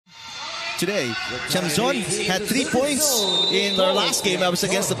today. Chamzon had 3 points in their last game. That was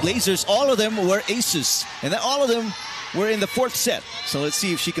against the Blazers. All of them were aces. And then all of them were in the 4th set. So let's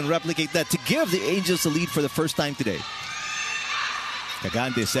see if she can replicate that to give the Angels the lead for the first time today.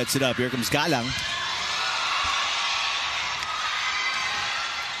 Cagante sets it up. Here comes Galang.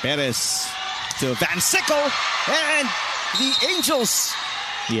 Perez to Van Sickle. And the Angels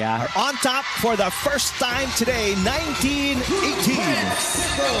are on top for the first time today, 19-18.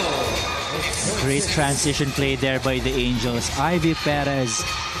 Great transition play there by the Angels. Ivy Perez,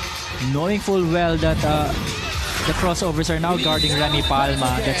 knowing full well that the crossovers are now guarding Remy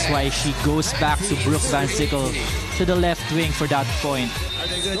Palma. That's why she goes back to Brooke Van Sickle to the left wing for that point. Are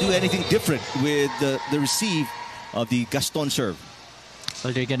they going to do anything different with the receive of the Gaston serve?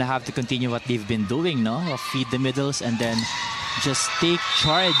 Well, they're going to have to continue what they've been doing, no? Feed the middles and then just take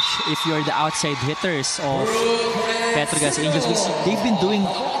charge if you're the outside hitters of Petro Gazz Angels, which they've been doing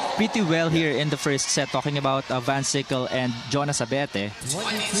pretty well here in the first set, talking about Van Sickle and Jonas Abete.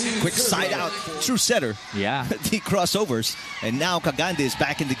 Quick side out, true setter. Yeah. The crossovers. And now Cagante is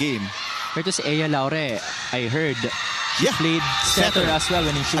back in the game. Here to Aya Laure, I heard she played setter as well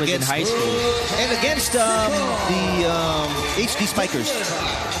when she was in high school. And against the HD Spikers.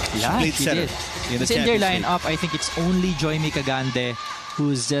 Yeah, she played setter. It's in their lineup. I think it's only Joymi Cagante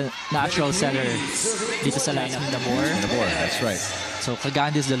who's a natural setter dito sa lineup. Nabor, that's right. So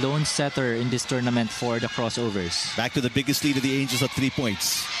Cagante is the lone setter in this tournament for the crossovers. Back to the biggest lead of the Angels at 3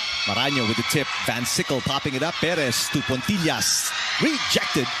 points. Maraño with the tip. Van Sickle popping it up. Perez to Pontillas.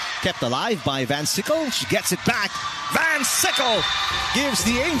 Rejected. Kept alive by Van Sickle. She gets it back. Van Sickle gives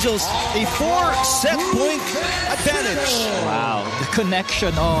the Angels a 4-set point advantage. Wow. The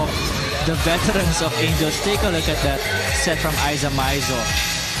connection of the veterans of Angels. Take a look at that set from Aiza Maizo.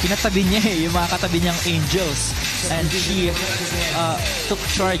 Pinatabi niya yung mga katabi niyang Angels. And she took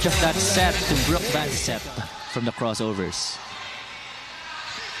charge of that set to Brooke Van set from the crossovers.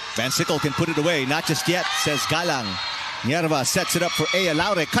 Van Sickle can put it away. Not just yet, says Galang. Nierva sets it up for Aya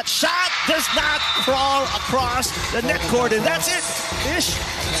Laure. Cut shot does not crawl across the net cord. And that's it. Ish.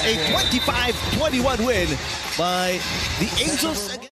 A 25-21 win by the Angels.